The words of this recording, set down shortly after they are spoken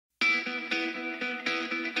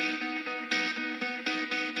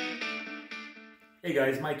Hey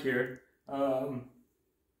guys, Mike here. My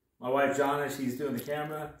wife Jonna, she's doing the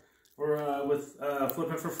camera. We're with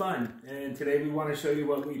Flipping for Fun, and today we want to show you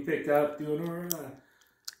what we picked up doing our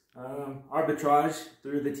arbitrage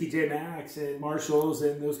through the TJ Maxx and Marshalls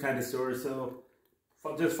and those kind of stores. So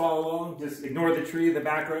just follow along, just ignore the tree in the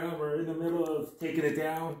background. We're in the middle of taking it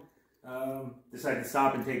down. Decided to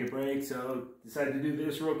stop and take a break, so decided to do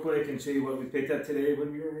this real quick and show you what we picked up today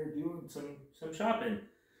when we were doing some shopping.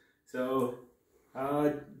 So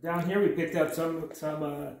down here we picked up some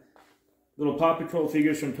little Paw Patrol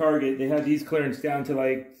figures from Target. They had these clearance down to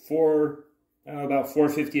like about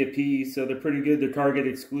 $4.50 a piece, so they're pretty good. They're Target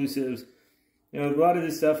exclusives. You know, a lot of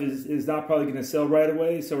this stuff is not probably going to sell right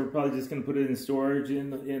away, so we're probably just going to put it in storage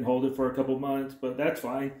and hold it for a couple months, but that's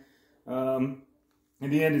fine. In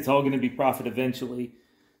the end, it's all going to be profit eventually.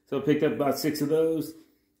 So I picked up about 6 of those.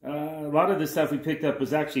 A lot of the stuff we picked up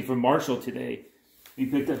was actually from Marshall today. We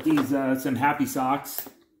picked up these, some Happy Socks.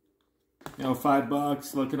 You know,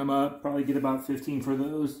 $5, looking them up. Probably get about 15 for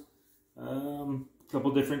those. A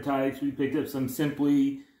couple different types. We picked up some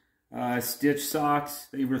Simply Stitch socks.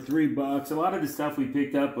 They were $3. A lot of the stuff we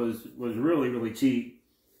picked up was really, really cheap.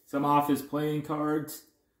 Some Office playing cards.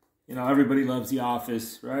 You know, everybody loves The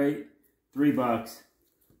Office, right? $3.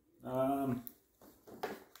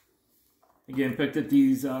 Again, picked up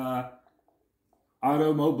these Auto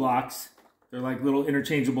Mo blocks. They're like little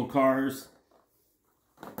interchangeable cars.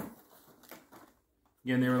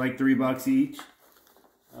 Again, they were like $3 each.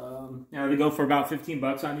 Now they go for about 15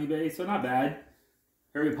 bucks on eBay, so not bad.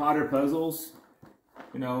 Harry Potter puzzles.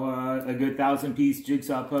 You know, a good 1,000-piece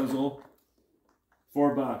jigsaw puzzle.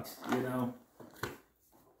 $4, you know.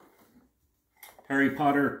 Harry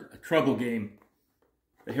Potter Trouble Game.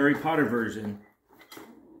 The Harry Potter version.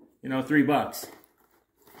 You know, $3.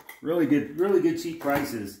 Really good cheap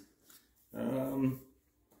prices.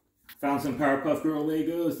 Found some Powerpuff Girl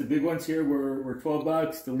Legos. The big ones here were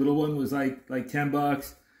 $12. The little one was like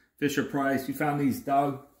 $10. Fisher Price. We found these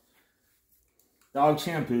dog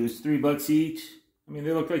shampoos, $3 each. I mean,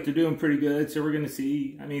 they look like they're doing pretty good, so we're gonna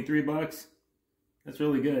see. I mean, $3. That's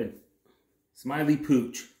really good. Smiley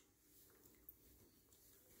Pooch.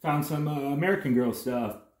 Found some American Girl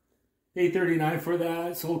stuff. Paid $39 for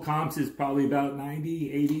that. Sold comps is probably about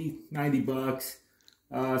 $90 bucks.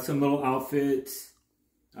 Some little outfits.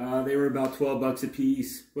 They were about $12 a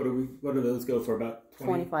piece. What do those go for? About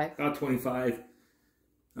 25. About 25.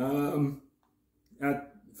 I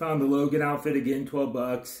found the Logan outfit again,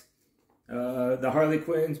 $12. The Harley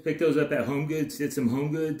Quinns, picked those up at HomeGoods. Did some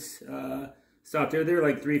HomeGoods. Stopped there. They're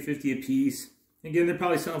like $3.50 a piece. Again, they're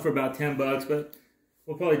probably selling for about $10, but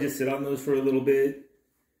we'll probably just sit on those for a little bit.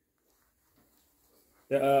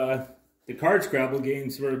 The card Scrabble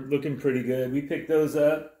games were looking pretty good. We picked those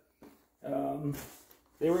up.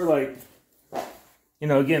 They were like, you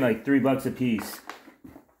know, again, like $3 a piece.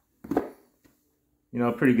 You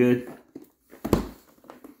know, pretty good.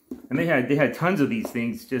 And they had tons of these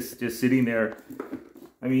things just sitting there.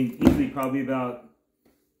 I mean, easily probably about,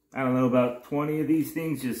 I don't know, about 20 of these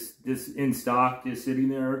things just in stock, just sitting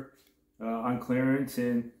there on clearance.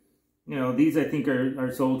 And you know, these I think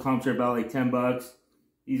are sold comps are about like $10.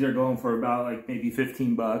 These are going for about like maybe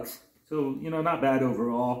 15 bucks. So, you know, not bad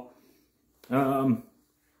overall.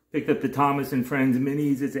 Picked up the Thomas and Friends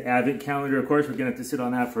minis. It's an advent calendar. Of course, we're going to have to sit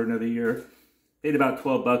on that for another year. Paid about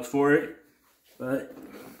 $12 for it. But,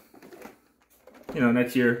 you know,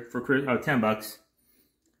 next year for Christmas, $10.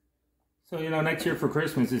 So, you know, next year for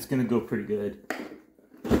Christmas, it's going to go pretty good.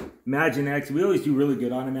 Imaginext. We always do really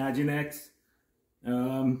good on Imaginext.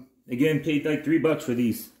 Again, paid like $3 for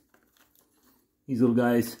these. These little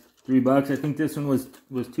guys, $3. I think this one was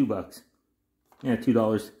 $2. Yeah,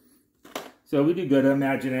 $2. So we do good on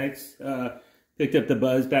Imaginext. Picked up the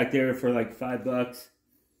Buzz back there for like $5.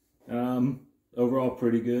 Overall,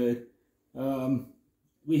 pretty good.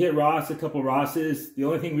 We hit Ross, a couple Rosses. The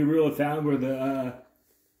only thing we really found were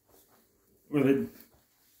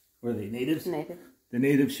were they natives? Native. The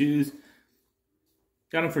native shoes.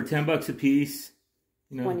 Got them for $10 a piece.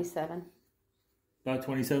 You know, 27. About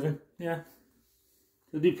 27. Yeah.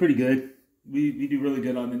 They do pretty good. We do really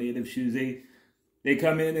good on the native shoes. They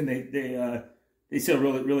come in and they sell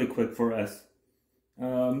really quick for us.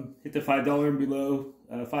 Hit the $5 and below,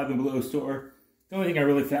 $5 and below store. The only thing I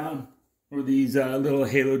really found were these little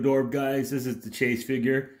Halo Dorb guys. This is the Chase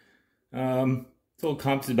figure. Sold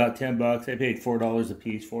comps is about $10. I paid $4 a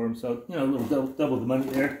piece for them, so you know, a little double the money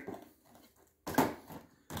there.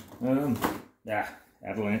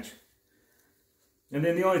 Avalanche. And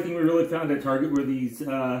then the only thing we really found at Target were these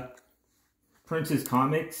Princess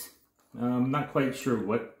comics. I'm not quite sure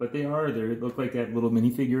what they are. They look like they have a little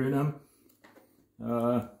minifigure in them.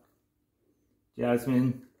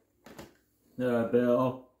 Jasmine,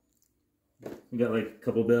 Belle. We got like a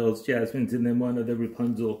couple Bells, Jasmines, and then one other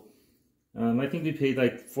Rapunzel. I think we paid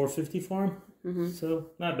like $4.50 for them,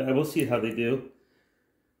 so not bad. We'll see how they do.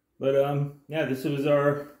 But yeah, this was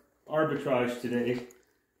our arbitrage today.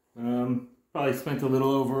 Probably spent a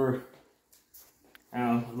little over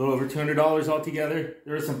 $200 altogether.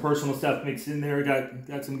 There was some personal stuff mixed in there.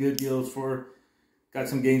 Got some good deals got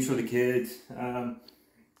some games for the kids.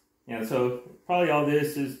 Yeah, so probably all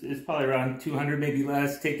this is probably around 200, maybe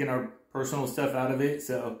less, taking our personal stuff out of it.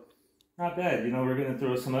 So not bad. You know, we're gonna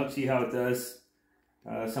throw some up, see how it does.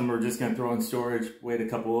 Some we're just gonna throw in storage, wait a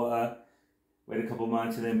couple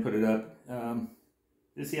months, and then put it up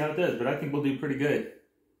to see how it does. But I think we'll do pretty good.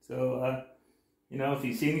 So you know, if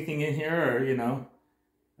you see anything in here, or you know,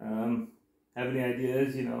 have any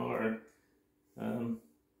ideas, you know, or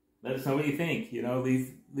let us know what you think. You know,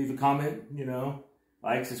 leave a comment. You know,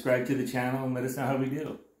 like, subscribe to the channel, and let us know how we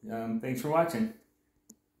do. Thanks for watching.